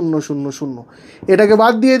 108,000। এটাকে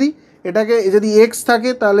বাদ দিয়ে দিই। এটাকে যদি এক্স থাকে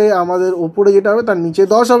তাহলে আমাদের ওপরে যেটা হবে তার নিচে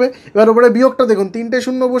 10 হবে। এবার ওপরে বিয়োগটা দেখুন, 3টে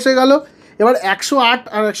শূন্য বসে গেল। এবার 108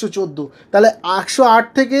 আর 114, তাহলে 108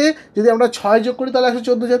 থেকে যদি আমরা 6 যোগ করি তাহলে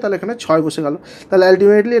 114 যায়, তাহলে এখানে 6 বসে গেল। তাহলে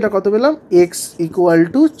আলটিমেটলি এটা কত পেলাম? X equal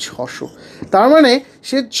to 600। তার মানে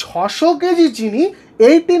সে 600 কেজি চিনি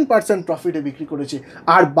 18% প্রফিটে বিক্রি করেছে,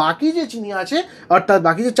 আর বাকি যে চিনি আছে, অর্থাৎ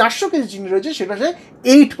বাকি যে 400 কেজি চিনি রয়েছে, সেটা সে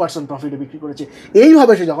 8% প্রফিটে বিক্রি করেছে।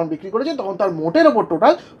 এইভাবে সে যখন বিক্রি করেছে তখন তার মোটের ওপর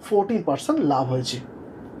টোটাল 14% লাভ হয়েছে।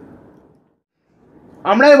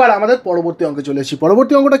 আমরা এবার আমাদের পরবর্তী অঙ্কে চলে এসেছি।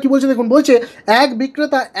 পরবর্তী অঙ্কটা কি বলছে দেখুন, বলছে এক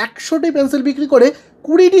বিক্রেতা 100টি পেন্সিল বিক্রি করে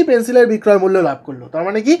 20টি পেন্সিলের বিক্রয় মূল্য লাভ করলো। তার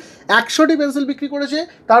মানে কি 100টি পেন্সিল বিক্রি করেছে,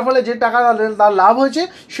 তার ফলে যে টাকা তার লাভ হয়েছে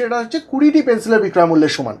সেটা হচ্ছে 20টি পেন্সিলের বিক্রয়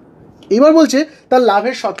মূল্যের সমান। এবার বলছে তার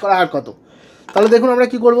লাভের শতকরা হার কত। তাহলে দেখুন আমরা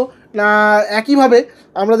কি করব না, একইভাবে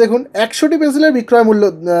আমরা দেখুন 100টি পেন্সিলের বিক্রয় মূল্য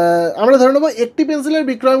আমরা ধরে নেব একটি পেন্সিলের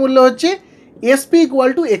বিক্রয় মূল্য হচ্ছে SP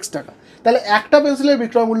ইকুয়াল টু এক্স টাকা। তাহলে একটা পেন্সিলের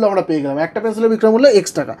বিক্রয় মূল্য আমরা পেয়ে গেলাম, একটা পেন্সিলের বিক্রয় মূল্য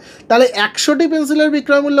এক্স টাকা। তাহলে 100টি পেন্সিলের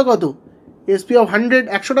বিক্রয় মূল্য কত? SP অফ 100,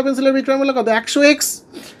 100টা পেন্সিলের বিক্রয় মূল্য কত? 100x।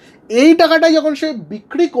 এই টাকাটাই যখন সে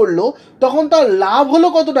বিক্রি করলো তখন তার লাভ হলো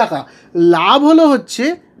কত টাকা? লাভ হলো হচ্ছে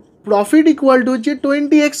প্রফিট ইকুয়াল টু হচ্ছে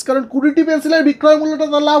 20x, কারণ 20টি পেন্সিলের বিক্রয় মূল্যটা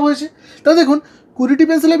তার লাভ হয়েছে। তাহলে দেখুন 20টি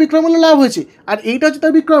পেন্সিলের বিক্রয় মূল্য লাভ হয়েছে, আর এইটা হচ্ছে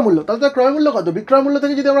তার বিক্রয় মূল্য। তাহলে তার ক্রয় মূল্য কত? বিক্রয় মূল্য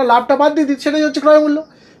থেকে যদি আমরা লাভটা বাদ দিয়ে দিই, সেটাই হচ্ছে ক্রয় মূল্য।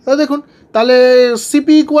 তাহলে দেখুন, তাহলে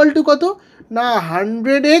সিপি ইকুয়াল টু কত না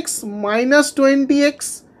 100x মাইনাস 20x,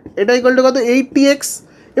 এটা ইকুয়াল টু কত? 80x।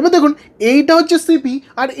 এবার দেখুন এইটা হচ্ছে সিপি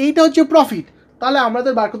আর এইটা হচ্ছে প্রফিট। তাহলে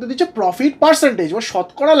আমাদের বার করতে দিচ্ছে প্রফিট পার্সেন্টেজ বা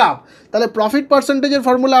শতকরা লাভ। তাহলে প্রফিট পার্সেন্টেজের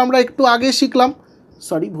ফর্মুলা আমরা একটু আগে শিখলাম,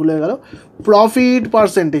 সরি ভুলে গেল, প্রফিট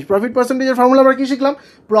পার্সেন্টেজের ফর্মুলা আমরা কি শিখলাম?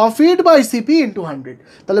 Profit by CP into 100।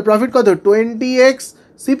 তাহলে প্রফিট কত? 20x,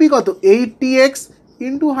 সিপি কত? 80x,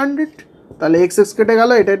 ইন্টু 100, তাহলে এক্স এক্স কেটে গেল,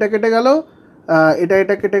 এটা কেটে গেল,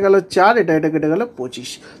 এটা কেটে গেল 4, এটা কেটে গেল 25।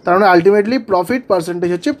 তার মানে আলটিমেটলি প্রফিট পার্সেন্টেজ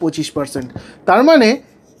হচ্ছে 25%। তার মানে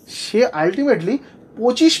সে আলটিমেটলি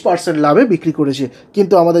 25% লাভে বিক্রি করেছে।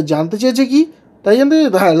 কিন্তু আমাদের জানতে চেয়েছে কি, তাই জানতে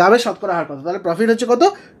চেয়েছে, হ্যাঁ, লাভের শতকরা হার কত, তাহলে প্রফিট হচ্ছে কত,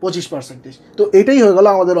 25%। তো এটাই হয়ে গেল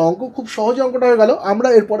আমাদের অঙ্ক, খুব সহজ অঙ্কটা হয়ে গেল। আমরা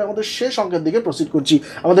এরপরে আমাদের শেষ অঙ্কের দিকে প্রসিড করছি।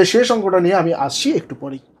 আমাদের শেষ অঙ্কটা নিয়ে আমি আসছি একটু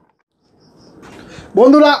পরেই।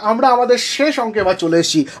 বন্ধুরা, আমরা আমাদের শেষ অঙ্কে এবার চলে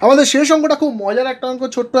এসেছি। আমাদের শেষ অঙ্কটা খুব মজার একটা অঙ্ক,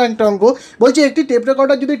 ছোট্ট একটা অঙ্ক। বলছে একটি টেপ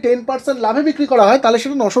রেকর্ডার যদি 10% লাভে বিক্রি করা হয় তাহলে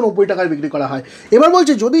সেটা 990 টাকায় বিক্রি করা হয়। এবার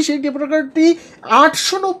বলছে যদি সেই টেপ রেকর্ডারটি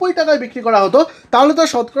 890 টাকায় বিক্রি করা হতো তাহলে তার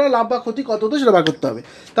শতকরা লাভ বা ক্ষতি কত হতো সেটা বার করতে হবে।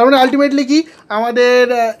 তার মানে আলটিমেটলি কি, আমাদের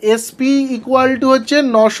এসপি ইকুয়াল টু হচ্ছে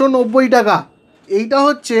 990 টাকা। এইটা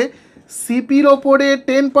হচ্ছে সিপির ওপরে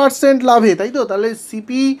 10% লাভে, তাই তো? তাহলে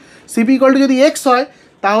সিপি ইকুয়াল টু যদি এক্স হয়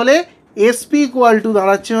তাহলে এসপি ইকুয়াল টু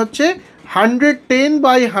দাঁড়াচ্ছে হচ্ছে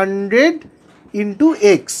 110/100 ইন্টু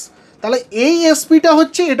এক্স। তাহলে এই এসপিটা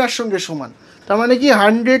হচ্ছে এটার সঙ্গে সমান। তার মানে কি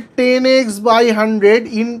 110x/100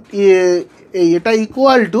 এটা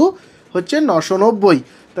ইকুয়াল টু হচ্ছে 990।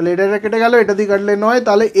 তাহলে এটা কেটে গেল, এটা দিয়ে কাটলে 9,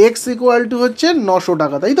 তাহলে এক্স ইকুয়াল টু হচ্ছে 900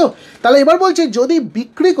 টাকা, তাই তো? তাহলে এবার বলছে যদি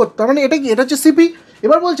বিক্রি করতো, মানে এটা কি, এটা হচ্ছে সিপি।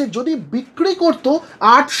 এবার বলছে যদি বিক্রি করতো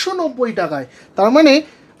 890 টাকায়, তার মানে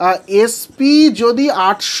এসপি যদি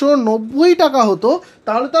 890 টাকা হতো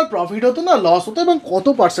তাহলে তার প্রফিট হতো না লস হতো, এবং কত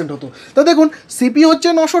পার্সেন্ট হতো? তা দেখুন, সিপি হচ্ছে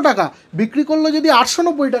 900 টাকা, বিক্রি করলো যদি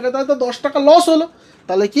 890 টাকা, তাহলে তো 10 টাকা লস হলো।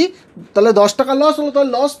 তাহলে কি, তাহলে 10 টাকা লস হলো,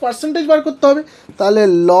 তাহলে লস পার্সেন্টেজ বার করতে হবে। তাহলে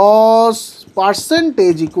লস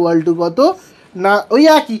পার্সেন্টেজ ইকুয়াল টু কত না, ওই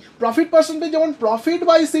একই প্রফিট পার্সেন্টেজ, যেমন profit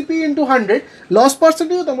by CP into 100, loss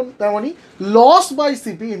পার্সেন্টেজও তেমনই লস বাই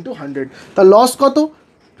সিপি ইন্টু 100। তা লস কত,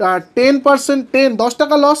 10%, 10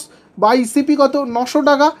 টাকা লস, বাই সিপি কত, 900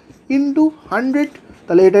 টাকা ইন্টু 100।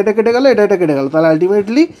 তাহলে এটা কেটে গেল, এটা কেটে গেল, তাহলে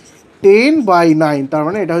আলটিমেটলি 10/9। তার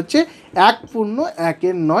মানে এটা হচ্ছে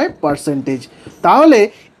 1.19%। তাহলে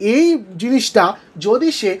এই জিনিসটা যদি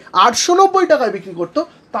সে 890 টাকায় বিক্রি করতো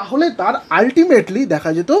তাহলে তার আলটিমেটলি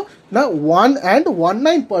দেখা যেত না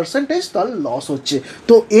 1.19% তার লস হচ্ছে।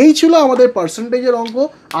 তো এই ছিল আমাদের পার্সেন্টেজের অঙ্ক।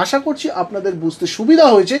 আশা করছি আপনাদের বুঝতে সুবিধা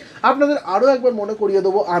হয়েছে। আপনাদের আরও একবার মনে করিয়ে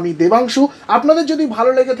দেবো, আমি দেবাংশু। আপনাদের যদি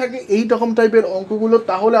ভালো লেগে থাকে এই রকম টাইপের অঙ্কগুলো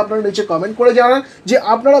তাহলে আপনারা নিচে কমেন্ট করে জানান যে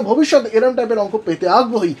আপনারা ভবিষ্যতে এরকম টাইপের অঙ্ক পেতে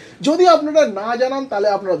আগ্রহী। যদি আপনারা না জানান তাহলে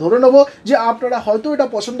আপনারা ধরে নেব যে আপনারা হয়তো এটা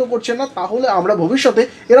পছন্দ করছেন না, তাহলে আমরা ভবিষ্যতে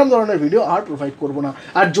এরকম ধরনের ভিডিও আর প্রোভাইড করব না।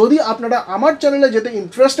 আর যদি আপনারা আমার চ্যানেলে যেতে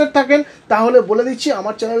ইন্টারেস্টেড থাকেন তাহলে বলে দিচ্ছি,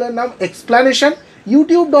 আমার চ্যানেলের নাম এক্সপ্লানেশন,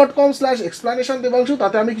 youtube.com/explanation দেবাংশু।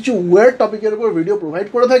 তাতে আমি কিছু ওয়ার্ড টপিকের উপর ভিডিও প্রোভাইড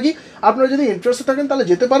করে থাকি। আপনারা যদি ইন্টারেস্টেড থাকেন তাহলে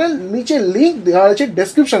যেতে পারেন, নিচে লিঙ্ক দেওয়া আছে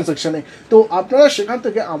ডেসক্রিপশন সেকশনে, তো আপনারা সেখান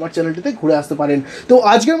থেকে আমার চ্যানেলটিতে ঘুরে আসতে পারেন। তো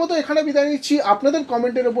আজকের মতো এখানে বিদায় নিচ্ছি। আপনাদের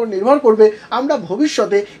কমেন্টের উপর নির্ভর করবে আমরা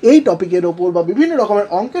ভবিষ্যতে এই টপিকের ওপর বা বিভিন্ন রকমের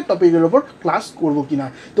অঙ্কের টপিকের ওপর ক্লাস করব কিনা।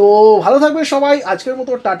 তো ভালো থাকবেন সবাই, আজকের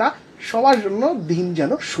মতো টাটা। সবার জন্য দিন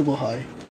যেন শুভ হয়।